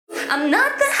I'm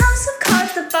not the house of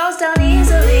cards that falls down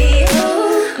easily.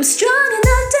 I'm strong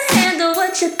enough to handle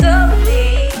what you throw at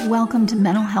me. Welcome to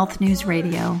Mental Health News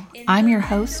Radio. I'm your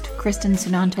host, Kristen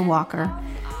Sunanta Walker.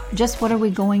 Just what are we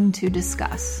going to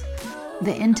discuss?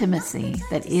 The intimacy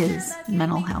that is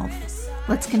mental health.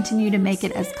 Let's continue to make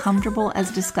it as comfortable as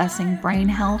discussing brain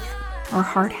health or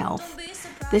heart health.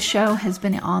 This show has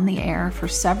been on the air for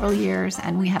several years,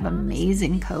 and we have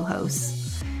amazing co-hosts.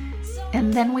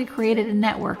 And then we created a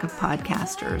network of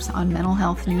podcasters on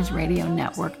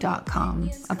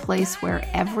mentalhealthnewsradionetwork.com, a place where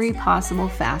every possible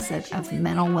facet of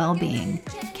mental well-being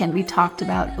can be talked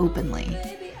about openly.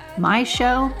 My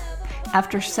show,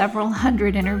 after several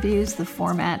hundred interviews, the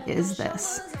format is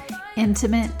this: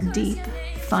 intimate, deep,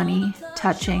 funny,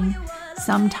 touching,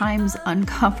 sometimes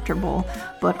uncomfortable,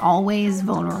 but always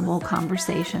vulnerable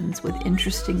conversations with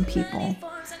interesting people.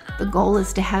 The goal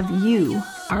is to have you,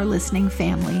 our listening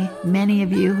family, many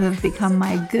of you who have become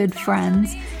my good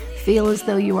friends, feel as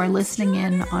though you are listening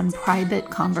in on private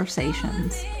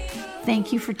conversations.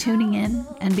 Thank you for tuning in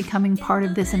and becoming part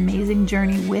of this amazing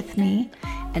journey with me,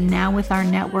 and now with our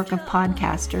network of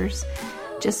podcasters.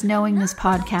 Just knowing this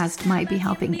podcast might be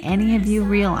helping any of you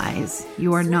realize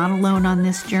you are not alone on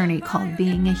this journey called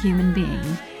being a human being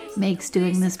makes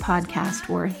doing this podcast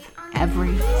worth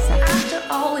every second. After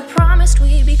all we promised,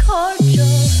 we'd be cordial.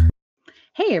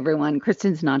 Hey everyone,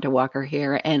 Kristen Sunanta Walker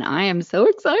here, and I am so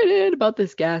excited about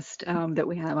this guest that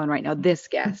we have on right now. This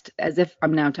guest, as if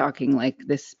I'm now talking like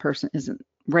this person isn't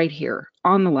right here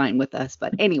on the line with us.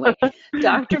 But anyway,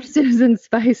 Dr. Susan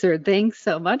Spicer, thanks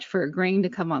so much for agreeing to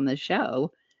come on the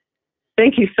show.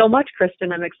 Thank you so much,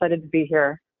 Kristen. I'm excited to be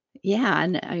here. Yeah,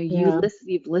 and you've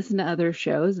listened to other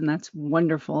shows, and that's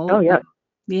wonderful. Oh, yeah.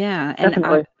 Yeah,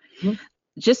 Definitely. And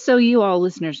just so you all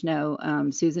listeners know,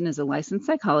 Susan is a licensed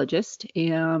psychologist.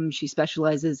 She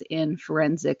specializes in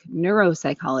forensic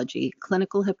neuropsychology,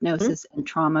 clinical hypnosis, and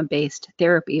trauma-based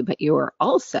therapy. But you are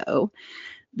also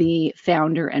the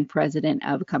founder and president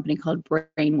of a company called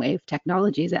Brainwave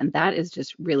Technologies, and that is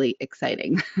just really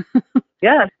exciting.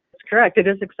 Yes, that's correct. It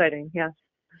is exciting. Yes.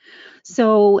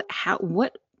 So,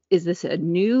 what is this a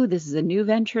new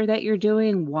venture that you're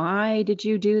doing? Why did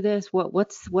you do this?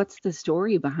 What's the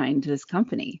story behind this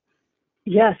company?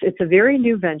 Yes, it's a very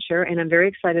new venture, and I'm very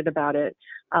excited about it.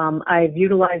 I've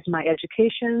utilized my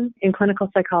education in clinical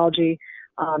psychology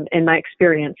and my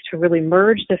experience to really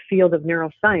merge the field of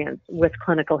neuroscience with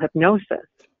clinical hypnosis.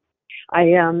 I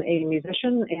am a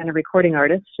musician and a recording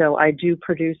artist, so I do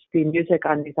produce the music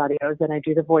on these audios, and I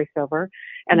do the voiceover.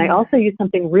 And I also use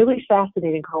something really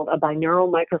fascinating called a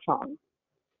binaural microphone,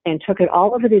 and took it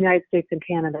all over the United States and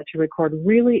Canada to record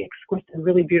really exquisite,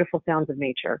 really beautiful sounds of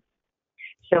nature.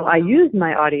 So I use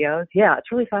my audios. Yeah,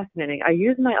 it's really fascinating. I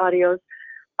use my audios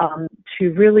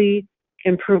to really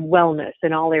improve wellness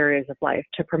in all areas of life,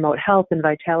 to promote health and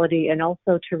vitality, and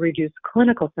also to reduce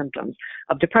clinical symptoms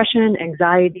of depression,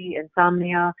 anxiety,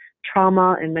 insomnia,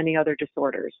 trauma, and many other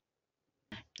disorders.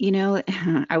 You know,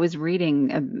 I was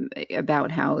reading about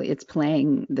how it's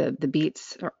playing the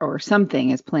beats or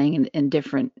something is playing in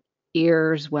different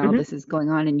ears while this is going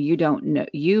on, and you don't know,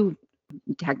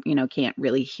 can't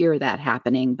really hear that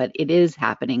happening, but it is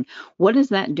happening. What is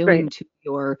that doing to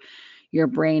your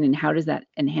brain, and how does that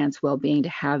enhance well-being to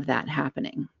have that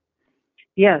happening?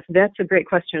 Yes, that's a great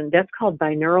question. That's called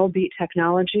binaural beat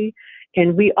technology.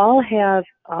 And we all have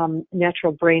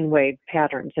natural brainwave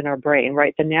patterns in our brain,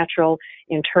 right? The natural,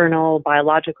 internal,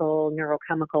 biological,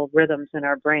 neurochemical rhythms in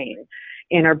our brain.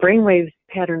 And our brainwave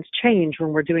patterns change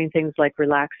when we're doing things like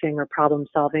relaxing or problem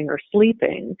solving or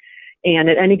sleeping. And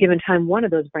at any given time, one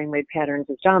of those brainwave patterns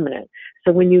is dominant.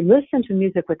 So when you listen to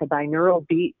music with a binaural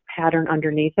beat pattern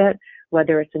underneath it,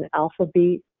 whether it's an alpha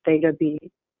beat, theta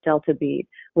beat, delta beat,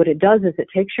 what it does is it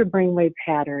takes your brainwave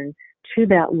pattern to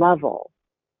that level.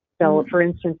 So, for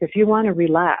instance, if you want to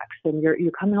relax and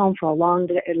you come home for a long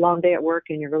day at work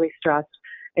and you're really stressed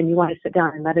and you want to sit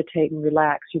down and meditate and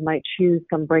relax, you might choose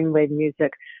some brainwave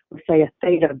music with, say, a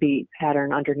theta beat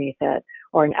pattern underneath it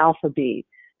or an alpha beat,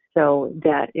 so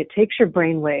that it takes your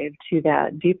brainwave to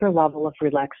that deeper level of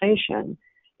relaxation.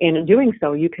 And in doing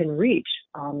so, you can reach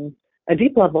a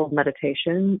deep level of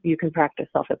meditation. You can practice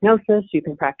self-hypnosis. You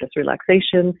can practice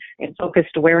relaxation and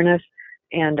focused awareness.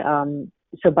 And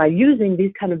so by using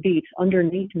these kind of beats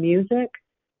underneath music,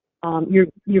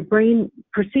 your brain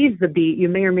perceives the beat. You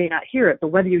may or may not hear it, but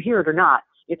whether you hear it or not,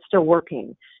 it's still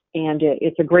working. And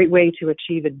it's a great way to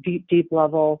achieve a deep, deep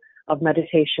level of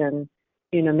meditation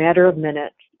in a matter of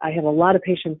minutes I have a lot of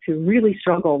patients who really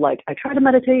struggle. Like, I try to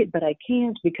meditate, but I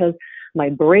can't because my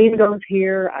brain goes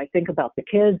here. I think about the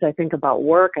kids. I think about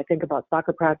work. I think about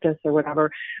soccer practice or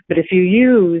whatever. But if you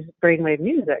use brainwave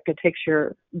music, it takes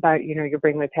your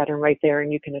brainwave pattern right there,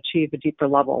 and you can achieve a deeper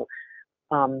level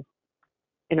in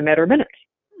a matter of minutes.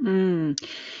 Mm.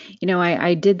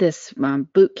 I did this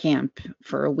boot camp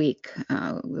for a week.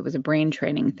 It was a brain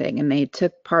training thing, and they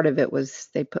took part of it was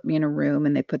they put me in a room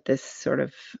and they put this sort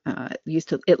of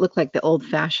it looked like the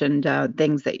old-fashioned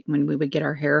things that when we would get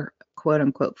our hair quote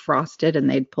unquote frosted and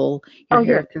they'd pull your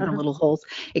hair through the little holes.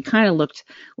 It kind of looked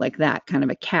like that, kind of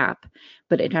a cap,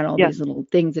 but it had all these little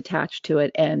things attached to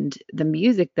it. And the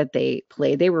music that they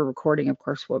played, they were recording, of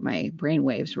course, what my brain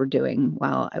waves were doing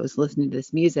while I was listening to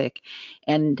this music.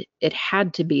 And it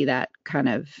had to be that kind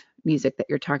of music that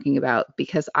you're talking about,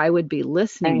 because I would be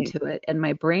listening to it and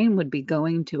my brain would be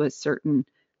going to a certain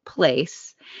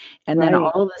place. And then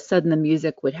all of a sudden the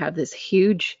music would have this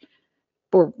huge,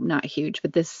 or not huge,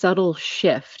 but this subtle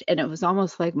shift. And it was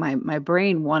almost like my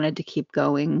brain wanted to keep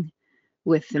going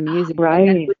with the music. And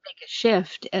then it would make a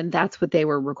shift. And that's what they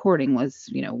were recording was,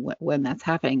 when that's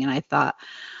happening. And I thought,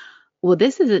 well,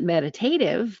 this isn't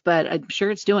meditative, but I'm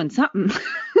sure it's doing something.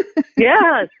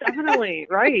 Yes, definitely.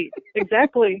 Right.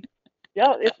 Exactly.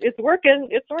 Yeah, it's working.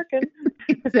 It's working.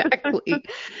 Exactly.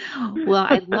 Well,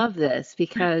 I love this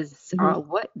because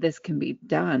what this can be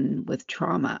done with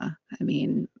trauma. I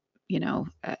mean,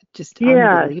 just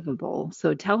unbelievable.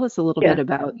 So tell us a little bit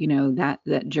about,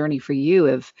 that journey for you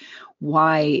of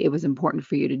why it was important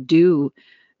for you to do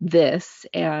this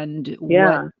and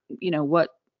what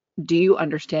do you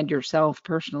understand yourself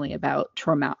personally about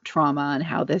trauma and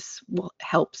how this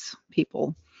helps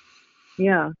people?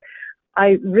 Yeah.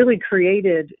 I really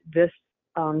created this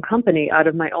company out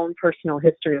of my own personal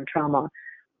history of trauma.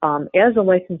 As a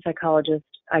licensed psychologist,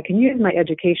 I can use my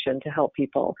education to help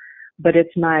people, but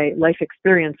it's my life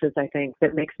experiences, I think,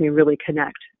 that makes me really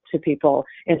connect to people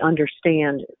and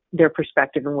understand their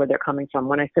perspective and where they're coming from.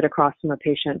 When I sit across from a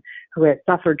patient who has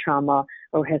suffered trauma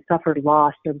or has suffered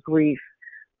loss or grief,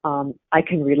 I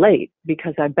can relate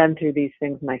because I've been through these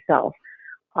things myself.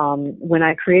 When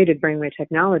I created Brainwave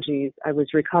Technologies, I was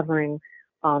recovering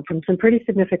from some pretty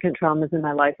significant traumas in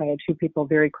my life. I had two people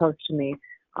very close to me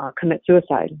commit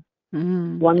suicide.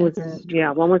 One was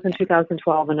in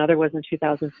 2012, another was in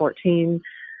 2014.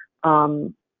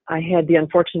 I had the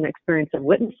unfortunate experience of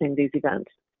witnessing these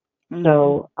events.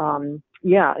 So,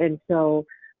 and so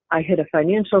I hit a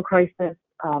financial crisis,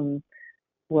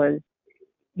 was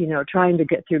trying to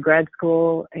get through grad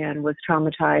school and was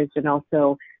traumatized, and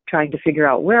also trying to figure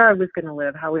out where I was going to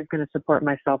live, how I was going to support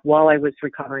myself while I was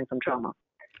recovering from trauma.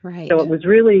 Right. So it was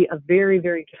really a very,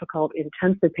 very difficult,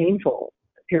 intensely painful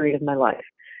period of my life.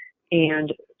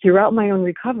 And throughout my own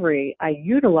recovery, I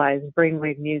utilized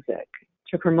brainwave music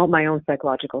to promote my own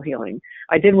psychological healing.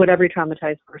 I did what every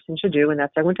traumatized person should do, and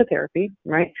that's I went to therapy,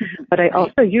 right? But I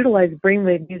also utilized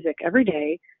brainwave music every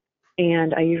day,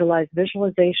 and I utilized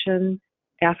visualization,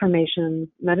 affirmations,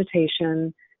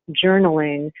 meditation,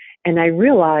 journaling, and I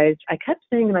realized, I kept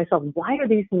saying to myself, why are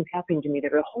these things happening to me?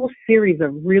 There were a whole series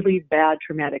of really bad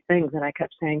traumatic things, and I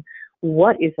kept saying,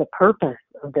 what is the purpose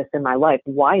of this in my life?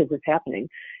 Why is this happening?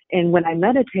 And when I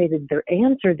meditated, the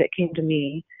answer that came to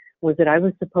me was that I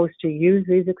was supposed to use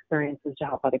these experiences to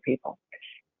help other people.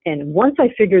 And once I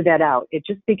figured that out, it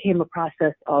just became a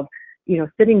process of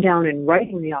sitting down and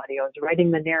writing the audios,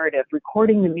 writing the narrative,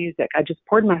 recording the music. I just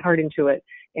poured my heart into it.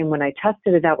 And when I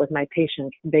tested it out with my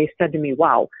patients, they said to me,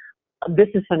 wow, this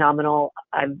is phenomenal.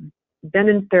 I've been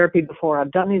in therapy before.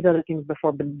 I've done these other things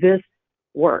before, but this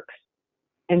works.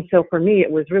 And so for me,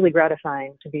 it was really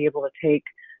gratifying to be able to take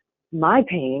my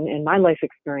pain and my life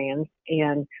experience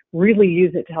and really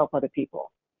use it to help other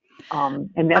people. And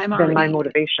that's been my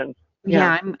motivation.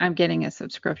 Yeah, I'm getting a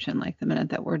subscription like the minute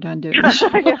that we're done doing the show.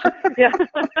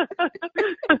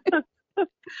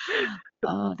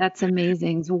 Oh, that's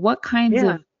amazing. So what kinds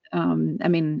of,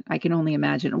 I can only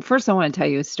imagine. First, I want to tell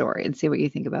you a story and see what you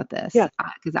think about this.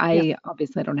 Because I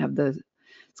obviously don't have the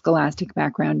scholastic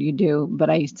background you do, but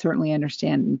I certainly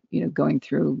understand, going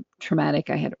through traumatic.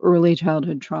 I had early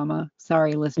childhood trauma.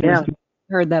 Sorry, listeners.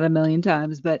 Heard that a million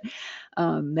times, but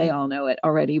they all know it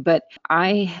already. But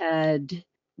I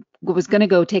was going to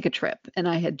go take a trip, and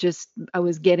I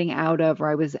was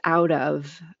out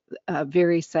of a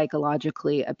very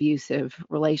psychologically abusive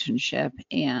relationship,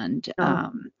 and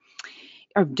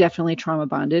I'm definitely trauma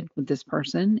bonded with this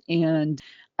person. And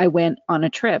I went on a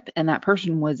trip, and that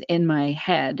person was in my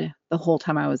head the whole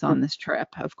time I was on this trip,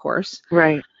 of course.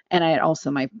 Right. And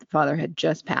my father had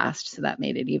just passed, so that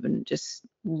made it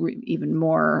even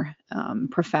more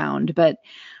profound. But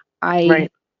I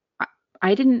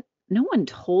no one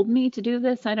told me to do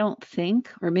this, I don't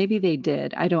think, or maybe they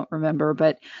did. I don't remember,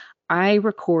 but I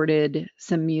recorded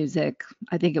some music.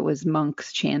 I think it was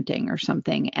monks chanting or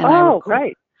something. And Oh,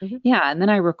 right. Hmm. yeah, and then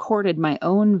I recorded my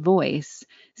own voice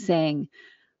saying,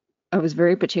 I was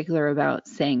very particular about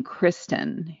saying,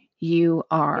 Kristen, you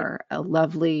are a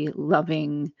lovely,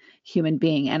 loving human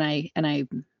being. And I, and I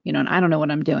don't know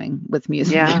what I'm doing with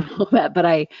music Yeah. and all that, but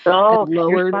I Oh, you're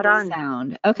lowered spot the on.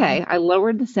 sound. Okay, I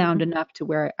lowered the sound Hmm. enough to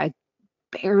where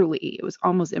it was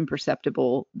almost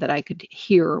imperceptible that I could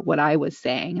hear what I was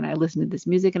saying. And I listened to this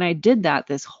music, and I did that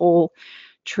this whole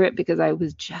trip because I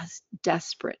was just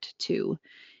desperate to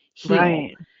heal.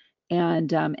 Right.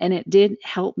 And it did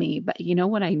help me. But you know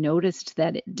what I noticed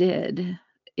that it did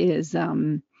is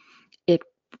it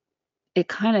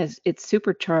it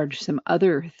supercharged some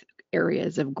other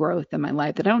areas of growth in my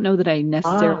life that I don't know that I Ah.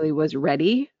 necessarily was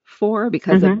ready for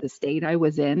because of Hmm. the state I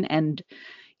was in. And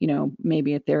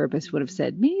maybe a therapist would have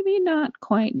said, maybe not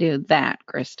quite do that,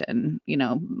 Kristen,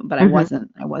 but Hmm.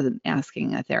 I wasn't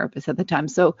asking a therapist at the time.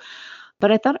 So,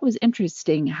 but I thought it was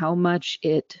interesting how much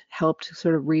it helped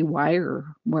sort of rewire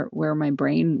where my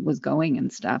brain was going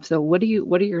and stuff. So what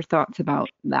are your thoughts about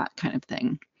that kind of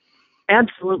thing?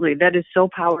 Absolutely. That is so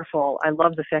powerful. I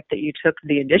love the fact that you took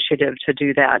the initiative to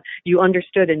do that. You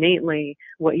understood innately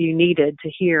what you needed to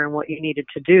hear and what you needed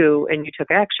to do, and you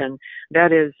took action.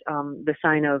 That is the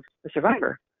sign of the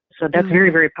survivor. So that's very,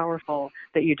 Mm. very powerful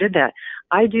that you did that.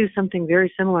 I do something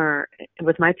very similar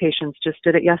with my patients, just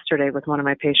did it yesterday with one of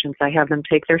my patients. I have them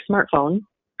take their smartphone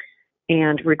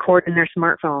and record in their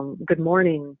smartphone, good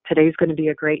morning, today's going to be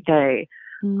a great day.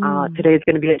 Mm. Today is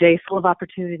going to be a day full of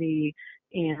opportunity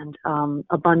and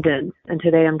abundance. And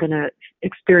today I'm going to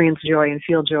experience joy and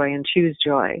feel joy and choose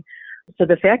joy. So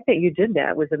the fact that you did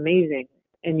that was amazing.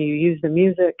 And you used the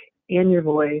music and your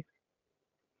voice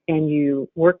and you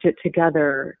worked it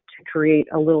together to create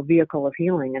a little vehicle of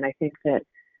healing. And I think that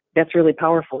that's really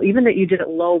powerful. Even that you did it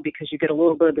low because you get a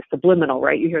little bit of the subliminal,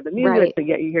 right? You hear the music, Right. but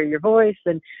yet you hear your voice.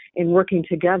 And in working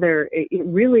together, it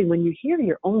really, when you hear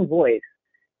your own voice,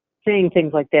 saying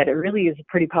things like that, it really is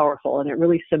pretty powerful, and it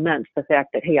really cements the fact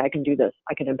that, hey, I can do this.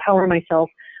 I can empower myself.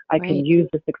 I can Right. use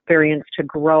this experience to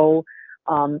grow.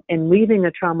 And leaving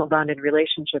a trauma bonded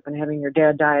relationship and having your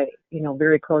dad die,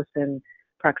 very close in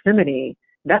proximity,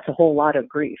 that's a whole lot of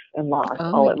grief and loss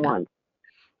Oh all at yeah. once.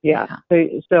 Yeah.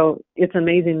 Yeah. So it's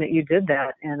amazing that you did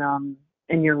that. And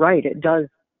you're right. It does,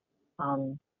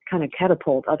 kind of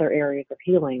catapult other areas of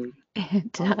healing.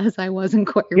 It Um, does. I wasn't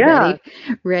quite yeah.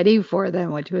 ready for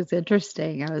them, which was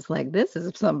interesting. I was like, this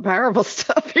is some powerful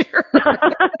stuff here.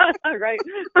 Right.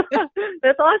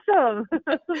 That's awesome.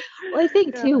 Well, I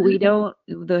think Yeah. too,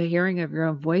 the hearing of your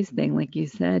own voice thing, like you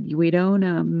said, we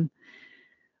don't,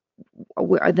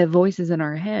 the voices in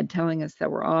our head telling us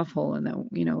that we're awful and that,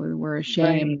 we're Right.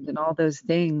 ashamed and all those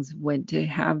things, when to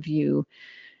have you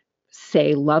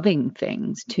say loving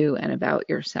things to and about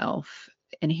yourself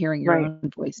and hearing your Right. own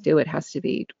voice do it has to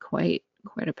be quite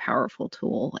a powerful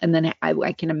tool. And then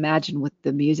I can imagine with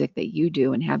the music that you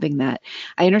do and having that,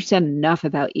 I understand enough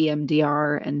about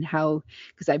EMDR and how,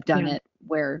 because I've done Yeah. it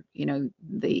where,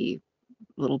 the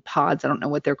little pods, I don't know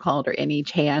what they're called, are in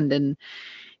each hand, and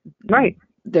Right.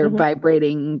 they're Hmm.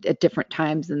 vibrating at different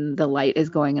times and the light is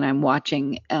going and I'm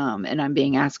watching, and I'm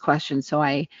being asked questions. So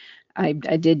I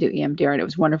did do EMDR and it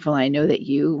was wonderful. I know that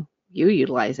you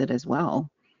utilize it as well.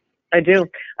 I do.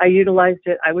 I utilized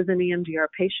it. I was an EMDR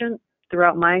patient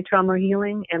throughout my trauma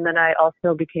healing, and then I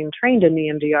also became trained in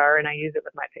EMDR, and I use it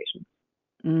with my patients.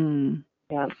 Mm,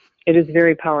 Yeah. It is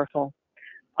very powerful.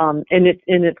 And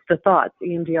it's the thoughts.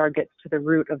 EMDR gets to the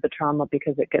root of the trauma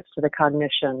because it gets to the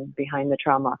cognition behind the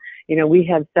trauma. We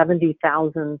have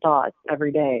 70,000 thoughts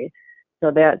every day. So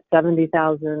that's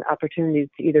 70,000 opportunities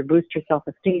to either boost your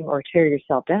self-esteem or tear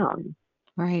yourself down.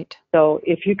 right. So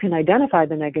if you can identify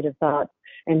the negative thoughts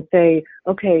and say,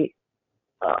 okay,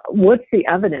 what's the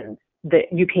evidence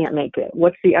that you can't make it?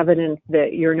 What's the evidence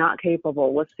that you're not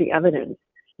capable? What's the evidence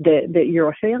that you're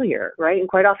a failure, right? And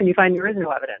quite often you find there is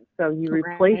no evidence. So you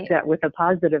replace Right. that with a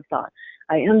positive thought.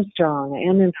 I am strong. I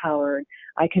am empowered.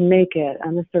 I can make it.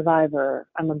 I'm a survivor.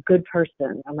 I'm a good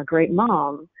person. I'm a great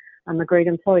mom. I'm a great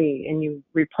employee. And you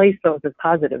replace those with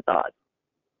positive thoughts.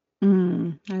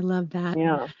 I love that.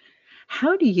 Yeah.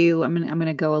 How do you, I'm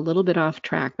gonna go a little bit off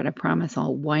track, but I promise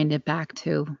I'll wind it back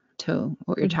to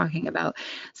what you're Mhm. talking about.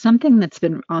 Something that's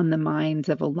been on the minds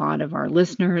of a lot of our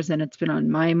listeners, and it's been on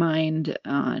my mind,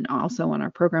 and also on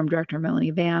our program director Melanie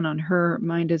Van on her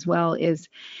mind as well, is,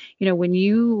 when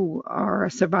you are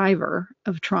a survivor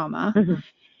of trauma,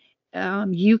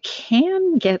 Mhm. you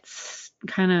can get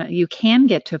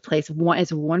to a place.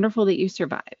 It's wonderful that you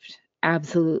survived.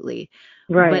 Absolutely.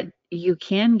 But Right. you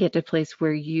can get to a place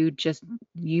where you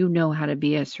know how to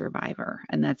be a survivor,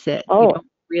 and that's it. You Oh, don't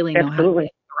really know how to be absolutely. a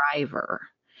thriver.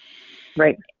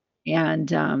 Right.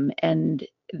 And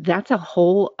that's a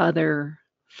whole other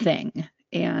thing.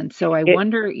 And so I It,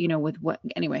 wonder, with what,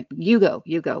 anyway, you go.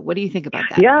 What do you think about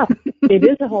that? yeah, it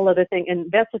is a whole other thing.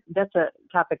 And that's a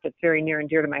topic that's very near and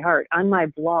dear to my heart. On my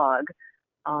blog,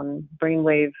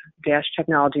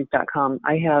 brainwave-technologies.com,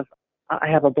 I have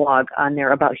a blog on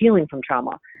there about healing from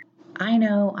trauma. I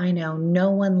know,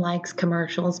 no one likes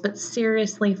commercials, but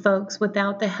seriously, folks,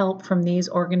 without the help from these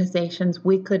organizations,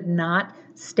 we could not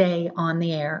stay on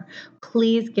the air.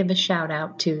 Please give a shout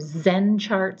out to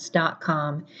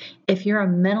zencharts.com. If you're a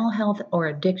mental health or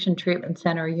addiction treatment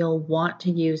center, you'll want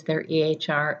to use their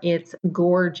EHR. It's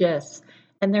gorgeous,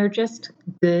 and they're just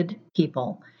good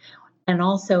people. And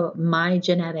also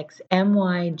MyGenetics,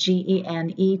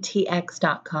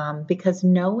 MyGenetx.com, because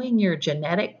knowing your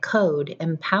genetic code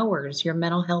empowers your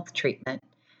mental health treatment.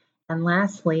 And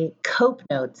lastly,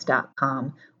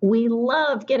 CopeNotes.com. We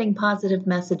love getting positive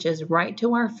messages right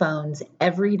to our phones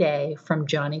every day from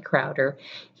Johnny Crowder.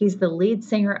 He's the lead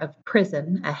singer of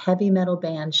Prison, a heavy metal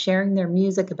band sharing their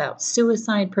music about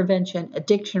suicide prevention,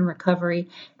 addiction recovery,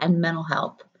 and mental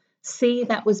health. See,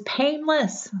 that was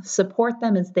painless. Support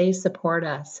them as they support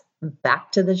us.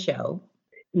 Back to the show.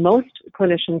 Most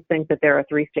clinicians think that there are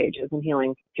 3 stages in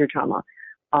healing through trauma.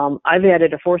 I've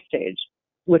added a 4th stage,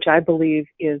 which I believe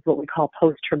is what we call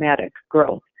post-traumatic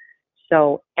growth.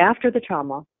 So after the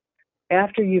trauma,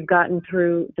 after you've gotten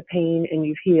through the pain and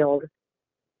you've healed,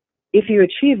 if you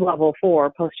achieve level 4,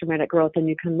 post-traumatic growth, then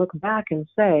you can look back and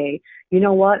say, you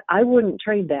know what, I wouldn't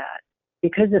trade that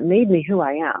because it made me who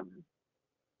I am.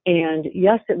 And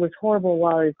yes, it was horrible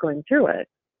while I was going through it,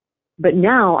 but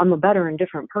now I'm a better and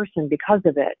different person because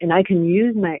of it. And I can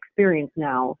use my experience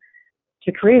now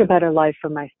to create a better life for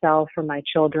myself, for my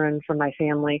children, for my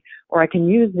family, or I can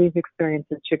use these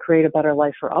experiences to create a better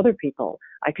life for other people.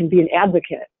 I can be an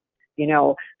advocate,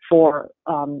 for,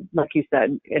 like you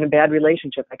said, in a bad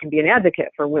relationship, I can be an advocate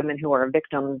for women who are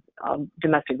victims of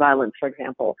domestic violence, for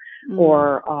example,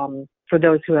 or for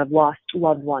those who have lost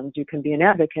loved ones, you can be an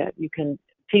advocate. You can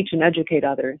teach and educate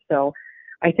others. So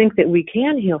I think that we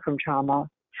can heal from trauma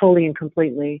fully and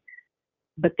completely.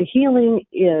 But the healing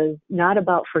is not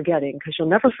about forgetting, because you'll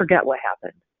never forget what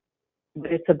happened.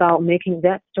 But it's about making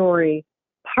that story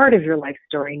part of your life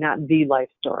story, not the life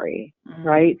story,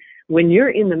 right? When you're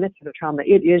in the midst of the trauma,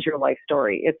 it is your life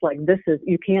story. It's like, sometimes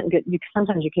you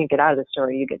can't get out of the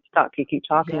story. You get stuck. You keep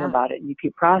talking about it. You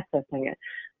keep processing it.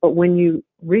 But when you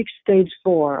reach stage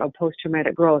 4 of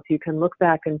post-traumatic growth, you can look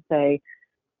back and say,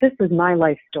 this is my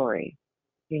life story.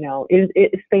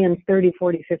 It spans 30,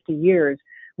 40, 50 years.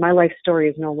 My life story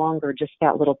is no longer just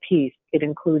that little piece. It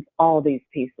includes all these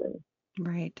pieces.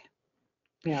 Right.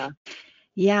 Yeah.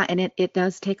 Yeah, and it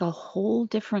does take a whole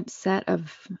different set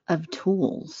of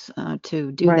tools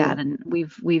to do that. And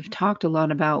we've talked a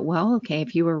lot about, well, okay,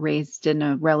 if you were raised in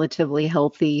a relatively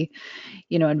healthy,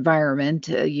 environment,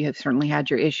 you have certainly had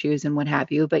your issues and what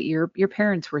have you, but your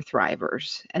parents were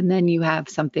thrivers, and then you have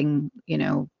something,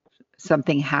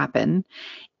 something happen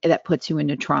that puts you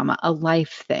into trauma, a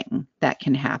life thing that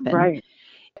can happen. Right.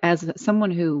 As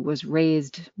someone who was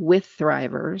raised with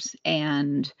thrivers,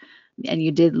 and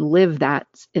you did live that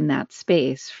in that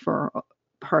space for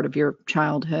part of your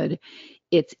childhood,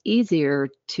 it's easier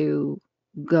to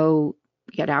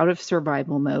get out of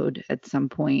survival mode at some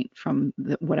point from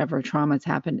whatever trauma's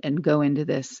happened and go into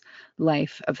this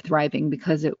life of thriving,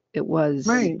 because it was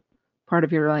part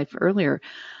of your life earlier.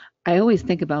 I always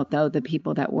think about, though, the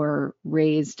people that were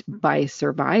raised by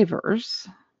survivors,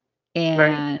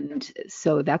 and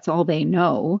so that's all they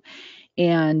know.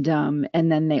 And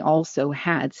then they also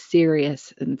had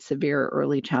serious and severe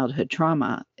early childhood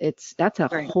trauma. That's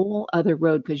a whole other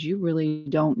road, because you really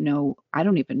don't know. I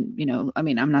don't even, I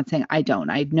mean, I'm not saying I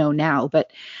know now, but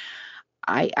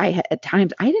I at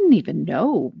times I didn't even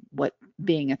know what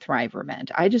being a thriver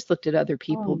meant. I just looked at other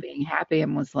people being happy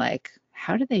and was like,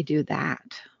 how do they do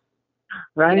that?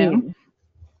 Right.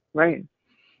 Right.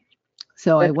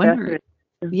 So That's I wonder,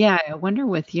 fascinating. I wonder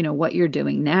with, what you're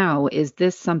doing now, is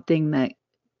this something that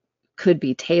could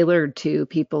be tailored to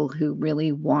people who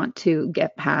really want to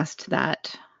get past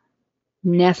that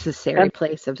necessary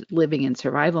place of living in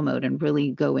survival mode and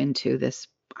really go into this,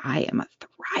 I am a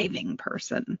thriving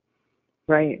person?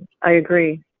 Right. I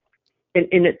agree. And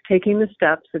it's taking the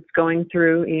steps. It's going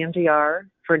through EMDR,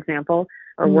 for example,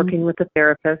 or working with a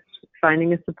therapist,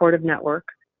 finding a supportive network.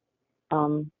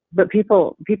 But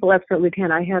people absolutely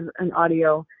can. I have an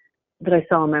audio that I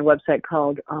saw on my website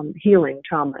called Healing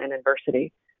Trauma and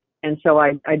Adversity. And so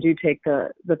I do take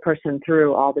the person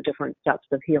through all the different steps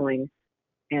of healing.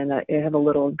 And I have a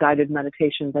little guided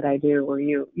meditation that I do where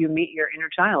you meet your inner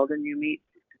child and you meet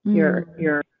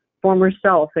your former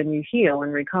self and you heal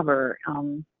and recover.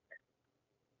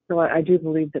 So I do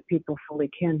believe that people fully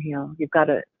can heal. You've got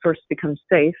to first become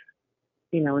safe,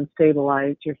 and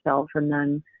stabilize yourself, and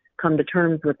then come to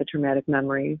terms with the traumatic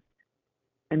memories,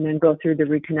 and then go through the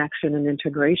reconnection and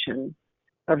integration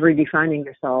of redefining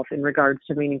yourself in regards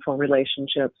to meaningful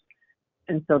relationships.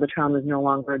 And so the trauma is no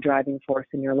longer a driving force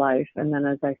in your life. And then,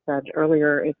 as I said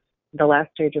earlier, it's the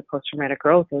last stage of post-traumatic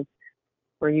growth is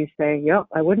where you say, yep,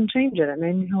 I wouldn't change it. It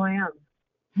made me who I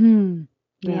am.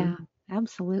 Yeah,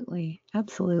 absolutely.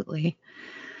 Absolutely.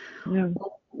 Yeah.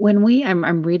 When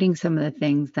I'm reading some of the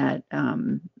things that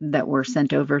were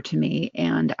sent over to me,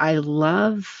 and I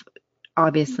love,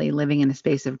 obviously, living in a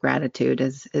space of gratitude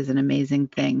is an amazing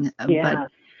thing. Yeah.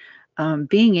 But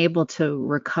being able to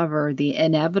recover the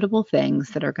inevitable things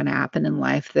that are going to happen in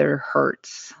life that are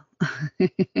hurts,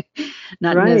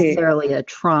 not necessarily a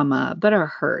trauma, but a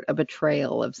hurt, a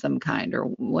betrayal of some kind or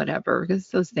whatever, because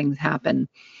those things happen.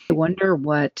 I wonder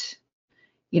what,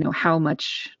 how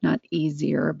much, not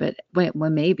easier, but well,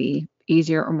 maybe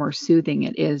easier or more soothing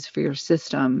it is for your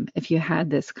system if you had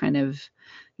this kind of,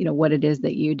 what it is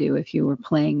that you do, if you were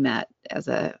playing that as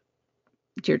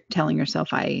you're telling yourself,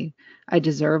 I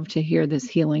deserve to hear this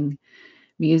healing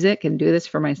music and do this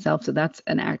for myself. So that's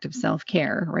an act of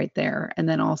self-care right there. And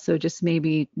then also just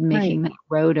maybe making that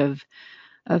road of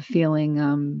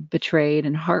feeling betrayed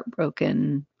and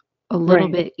heartbroken a little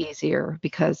bit easier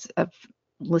because of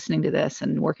listening to this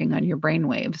and working on your brain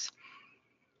waves.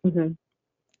 Mm-hmm.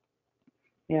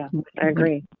 Yeah, I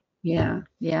agree. Yeah,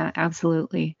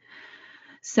 absolutely.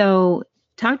 So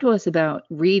talk to us about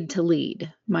read to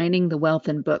lead, mining the wealth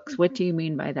in books. What do you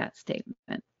mean by that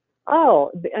statement?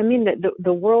 Oh, I mean,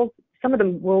 the world, some of the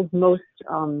world's most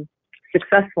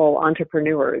successful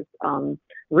entrepreneurs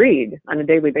read on a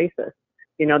daily basis.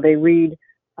 They read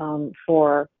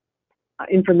for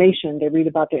information. They read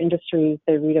about their industries.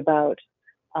 They read about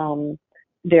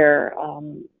their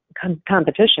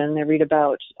competition. They read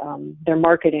about their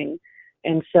marketing.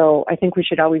 And so I think we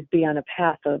should always be on a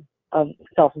path of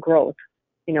self-growth,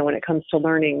 when it comes to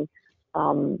learning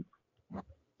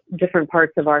different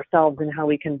parts of ourselves and how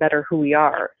we can better who we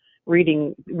are. Read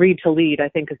to lead, I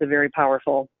think, is a very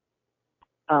powerful,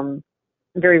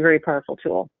 very, very powerful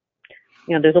tool.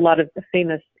 There's a lot of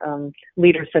famous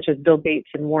leaders such as Bill Gates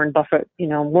and Warren Buffett.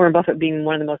 Warren Buffett being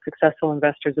one of the most successful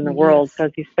investors in the world,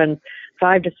 because he spends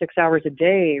 5 to 6 hours a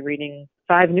day reading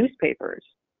 5 newspapers.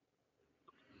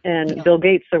 And Bill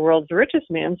Gates, the world's richest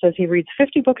man, says he reads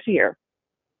 50 books a year.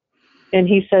 And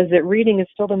he says that reading is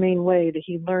still the main way that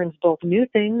he learns both new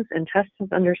things and tests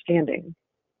his understanding.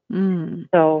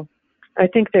 So I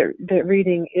think that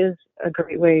reading is a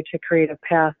great way to create a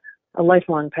path, a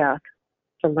lifelong path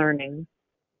to learning.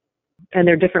 And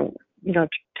there are different,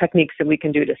 techniques that we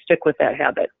can do to stick with that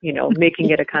habit,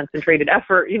 making it a concentrated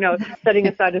effort, setting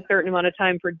aside a certain amount of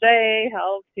time per day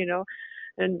helps,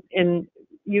 and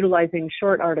utilizing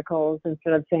short articles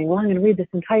instead of saying, well, I'm going to read this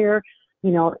entire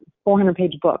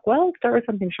 400-page book. Well, start with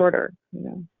something shorter,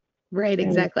 Right,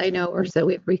 exactly. I know. Or so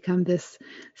we've become this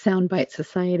soundbite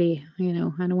society. I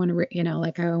don't want to,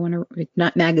 I want to read,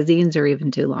 not magazines are even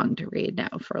too long to read now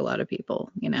for a lot of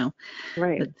people,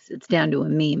 Right. It's down to a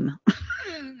meme.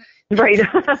 Right.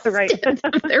 Right.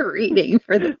 They're reading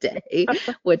for the day,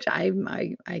 which I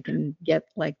can get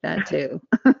like that too.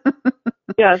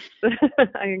 Yes,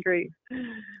 I agree.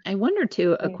 I wonder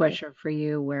too, a question for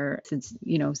you where, since,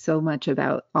 so much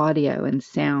about audio and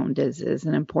sound is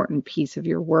an important piece of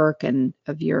your work and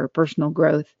of your personal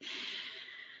growth.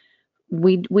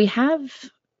 We have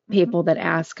people that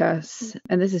ask us,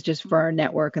 and this is just for our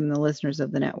network and the listeners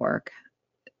of the network,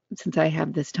 since I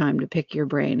have this time to pick your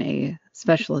brain, a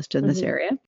specialist in this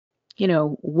area,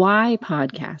 why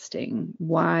podcasting?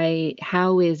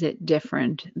 How is it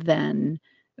different than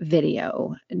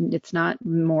video? And it's not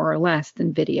more or less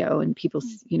than video. And people,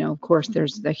 of course,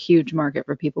 there's a huge market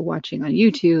for people watching on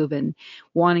YouTube and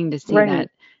wanting to see that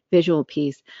visual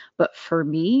piece. But for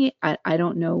me, I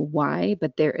don't know why,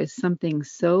 but there is something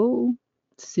so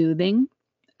soothing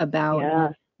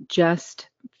about just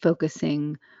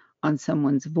focusing on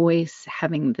someone's voice,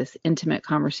 having this intimate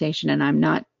conversation, and I'm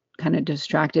not kind of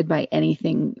distracted by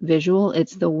anything visual.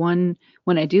 It's the one,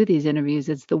 when I do these interviews,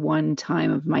 it's the one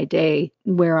time of my day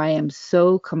where I am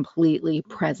so completely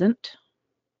present.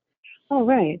 Oh,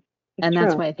 right. And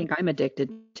that's why I think I'm addicted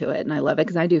to it. And I love it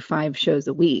because I do 5 shows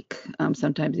a week,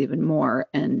 sometimes even more.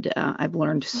 And I've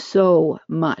learned so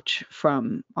much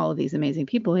from all of these amazing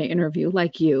people I interview,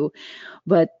 like you.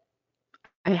 But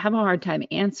I have a hard time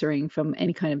answering from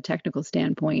any kind of technical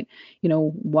standpoint, you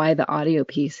know, why the audio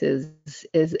piece is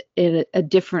in a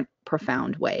different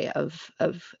profound way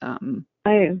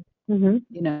I, hmm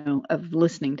you know, of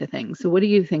listening to things. So what do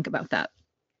you think about that?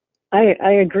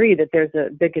 I agree that there's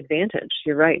a big advantage.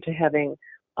 You're right to having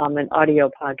an audio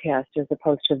podcast as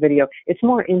opposed to video. It's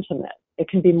more intimate. It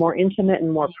can be more intimate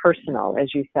and more personal,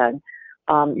 as you said.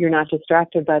 You're not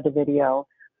distracted by the video.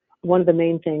 One of the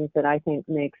main things that I think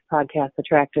makes podcasts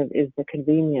attractive is the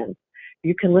convenience.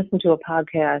 You can listen to a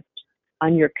podcast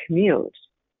on your commute,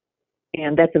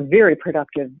 and that's a very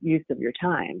productive use of your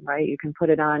time, right? You can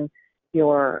put it on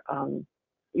your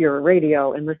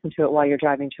radio and listen to it while you're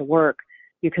driving to work.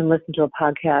 You can listen to a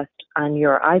podcast on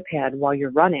your iPad while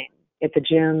you're running at the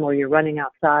gym, or you're running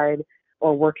outside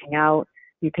or working out.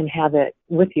 You can have it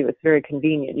with you. It's very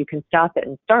convenient. You can stop it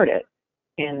and start it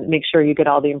and make sure you get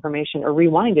all the information, or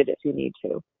rewind it if you need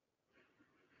to.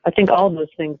 I think all of those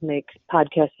things make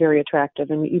podcasts very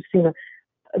attractive, and you've seen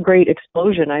a great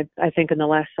explosion, I think, in the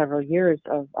last several years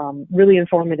of really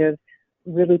informative,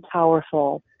 really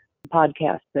powerful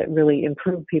podcasts that really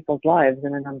improve people's lives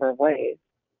in a number of ways.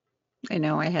 I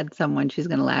know I had someone, she's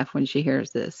going to laugh when she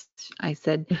hears this. I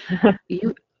said,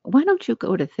 why don't you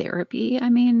go to therapy? I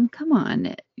mean, come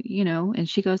on, you know, and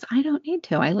she goes, I don't need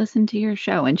to. I listen to your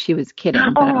show. And she was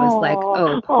kidding, but I was like,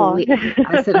 oh, please.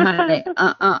 I said, honey,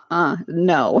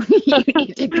 no, you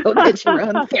need to go get your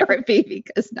own therapy,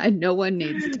 because no one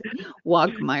needs to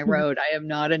walk my road. I am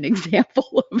not an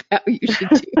example of how you should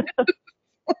do.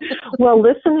 Well,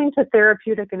 listening to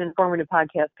therapeutic and informative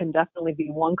podcasts can definitely be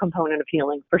one component of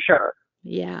healing for sure.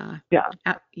 Yeah. Yeah.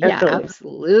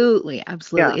 Absolutely.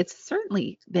 Yeah. It's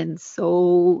certainly been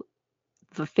so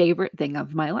the favorite thing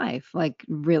of my life. Like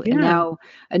really. Yeah. And now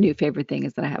a new favorite thing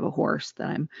is that I have a horse that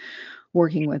I'm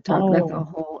working with. That's a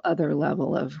whole other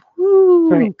level of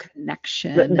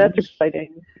connection. That's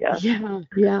exciting.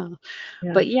 Yeah.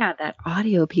 But yeah, that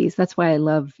audio piece, that's why I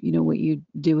love, you know, what you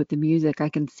do with the music. I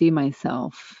can see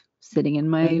myself sitting in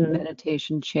my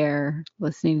meditation chair,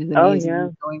 listening to the music,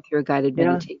 going through a guided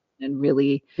meditation, and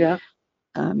really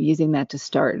using that to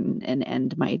start and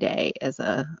end my day as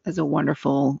a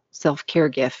wonderful self-care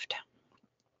gift.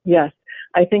 Yes.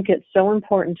 I think it's so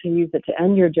important to use it to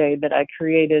end your day that I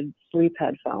created sleep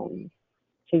headphones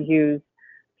to use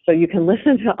so you can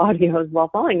listen to audios while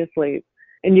falling asleep,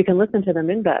 and you can listen to them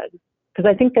in bed. Because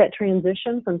I think that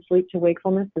transition from sleep to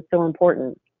wakefulness is so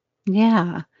important.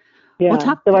 Yeah. Yeah. Well,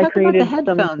 talk about the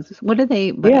headphones. What do they?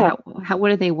 What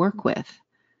do they work with?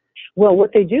 Well,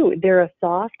 what they do, they're a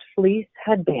soft fleece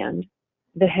headband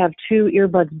that have 2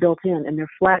 earbuds built in, and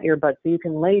they're flat earbuds, so you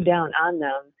can lay down on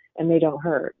them and they don't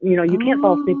hurt. You know, you can't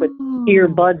fall asleep with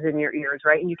earbuds in your ears,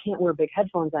 right? And you can't wear big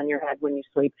headphones on your head when you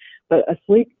sleep. But a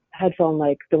sleep headphone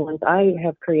like the ones I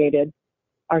have created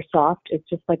are soft. It's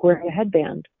just like wearing a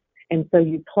headband. And so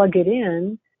you plug it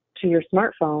in to your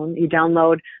smartphone, you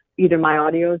download either my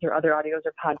audios or other audios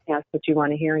or podcasts that you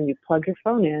want to hear, and you plug your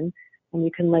phone in, and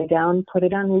you can lay down, put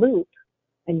it on loop,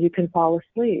 and you can fall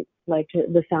asleep, like to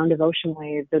the sound of ocean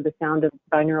waves or the sound of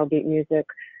binaural beat music,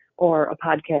 or a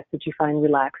podcast that you find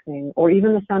relaxing, or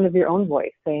even the sound of your own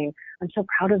voice saying, I'm so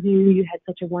proud of you. You had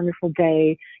such a wonderful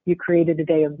day. You created a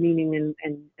day of meaning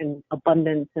and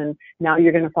abundance, and now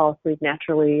you're going to fall asleep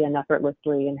naturally and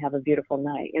effortlessly and have a beautiful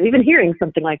night. And even hearing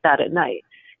something like that at night,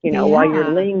 you know, while you're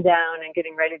laying down and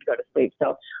getting ready to go to sleep.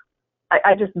 So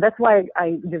that's why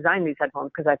I designed these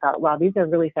headphones, because I thought, wow, these are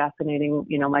really fascinating.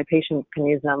 You know, my patients can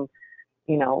use them,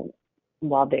 you know,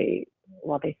 while they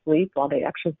sleep, while they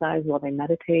exercise, while they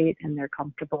meditate, and they're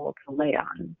comfortable to lay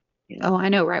on. You know? Oh, I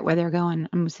know right where they're going.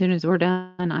 As soon as we're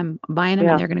done, I'm buying them,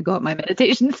 and they're going to go up my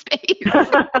meditation space.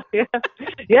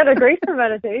 Yeah, they're great for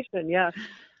meditation. Yeah.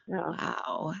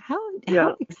 Wow.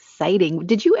 How exciting.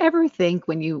 Did you ever think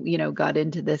when you got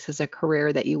into this as a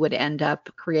career that you would end up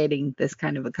creating this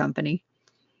kind of a company?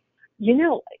 You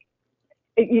know,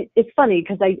 it's funny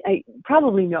because I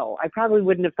probably know. I probably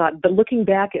wouldn't have thought, but looking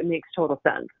back, it makes total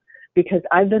sense, because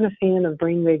I've been a fan of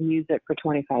Brainwave music for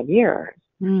 25 years.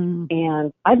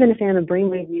 And I've been a fan of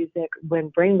Brainwave music when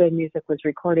Brainwave music was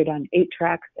recorded on 8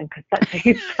 tracks and cassette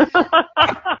tapes.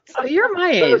 So you're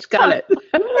my age. Got it.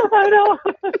 I know.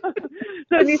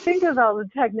 So when you think about the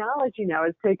technology now,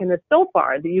 it's taken us so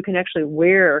far that you can actually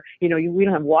wear, you know, we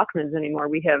don't have Walkmans anymore.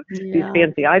 We have these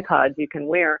fancy iPods you can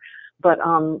wear. But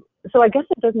so I guess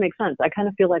it does make sense. I kind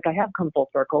of feel like I have come full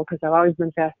circle, because I've always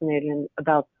been fascinated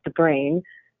about the brain,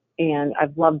 and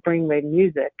I've loved Brainwave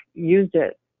music, used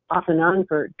it off and on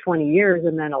for 20 years,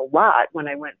 and then a lot when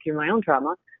I went through my own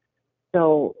trauma.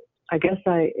 So I guess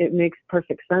it makes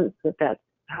perfect sense that that's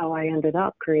how I ended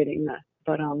up creating this.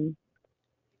 But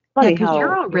funny because how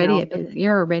you're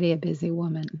already a busy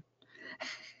woman.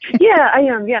 Yeah, I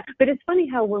am. Yeah. But it's funny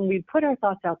how when we put our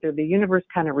thoughts out there, the universe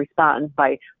kind of responds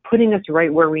by putting us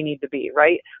right where we need to be,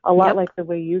 right? A lot like the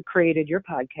way you created your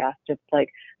podcast. It's like,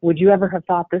 would you ever have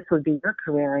thought this would be your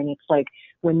career? And it's like,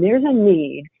 when there's a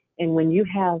need and when you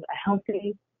have a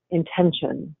healthy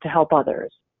intention to help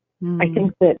others, I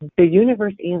think that the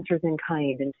universe answers in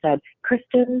kind and said,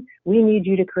 Kristen, we need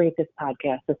you to create this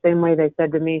podcast. The same way they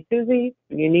said to me, Susie,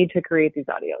 you need to create these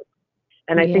audios.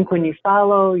 And I think when you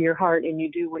follow your heart and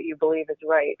you do what you believe is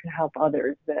right to help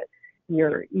others, that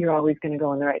you're always going to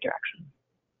go in the right direction.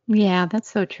 Yeah, that's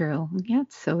so true. Yeah,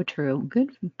 it's so true.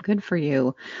 Good for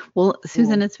you. Well,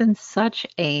 Susan, it's been such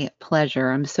a pleasure.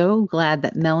 I'm so glad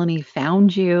that Melanie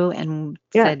found you and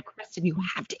said, Kristen, you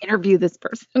have to interview this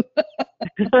person.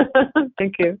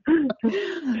 Thank you.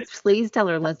 Please tell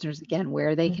our listeners again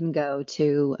where they can go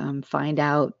to find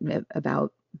out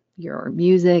about your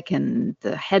music and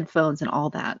the headphones and all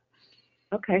that.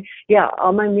 Okay. Yeah,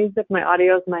 all my music, my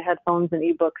audios, my headphones, and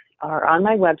ebooks are on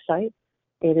my website.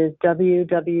 It is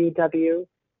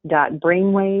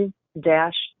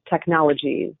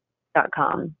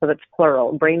www.brainwave-technologies.com. So that's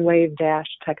plural,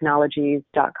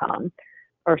 brainwave-technologies.com.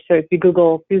 Or so if you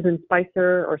Google Susan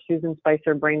Spicer or Susan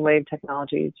Spicer Brainwave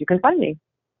Technologies, you can find me.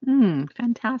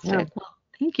 Fantastic. Yeah. Well,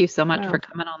 thank you so much for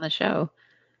coming on the show.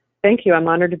 Thank you. I'm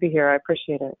honored to be here. I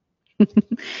appreciate it.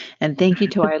 And thank you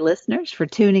to our listeners for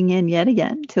tuning in yet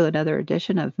again to another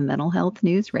edition of Mental Health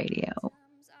News Radio.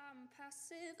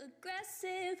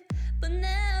 But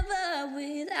never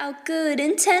without good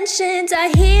intentions. I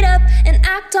heat up and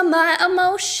act on my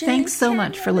emotions. Thanks so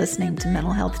much for listening to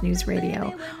Mental Health News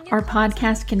Radio. Our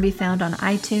podcast can be found on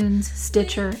iTunes,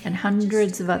 Stitcher, and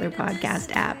hundreds of other podcast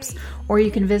apps. Or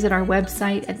you can visit our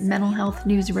website at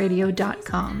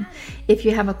mentalhealthnewsradio.com. If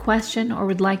you have a question or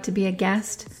would like to be a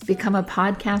guest, become a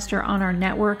podcaster on our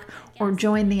network, or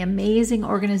join the amazing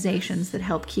organizations that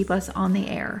help keep us on the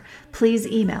air, please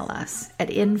email us at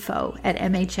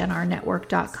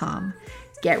info@mhnrnetwork.com.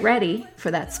 Get ready for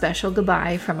that special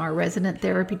goodbye from our resident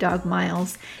therapy dog,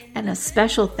 Miles, and a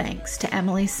special thanks to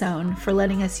Emily Sohn for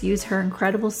letting us use her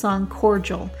incredible song,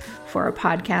 Cordial, for our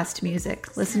podcast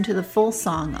music. Listen to the full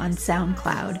song on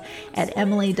SoundCloud at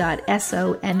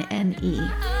emily.sonne.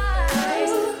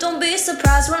 Don't be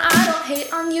surprised when I don't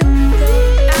hate on you.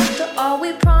 After all,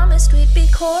 we promised we'd be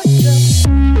cordial.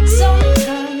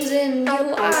 Sometimes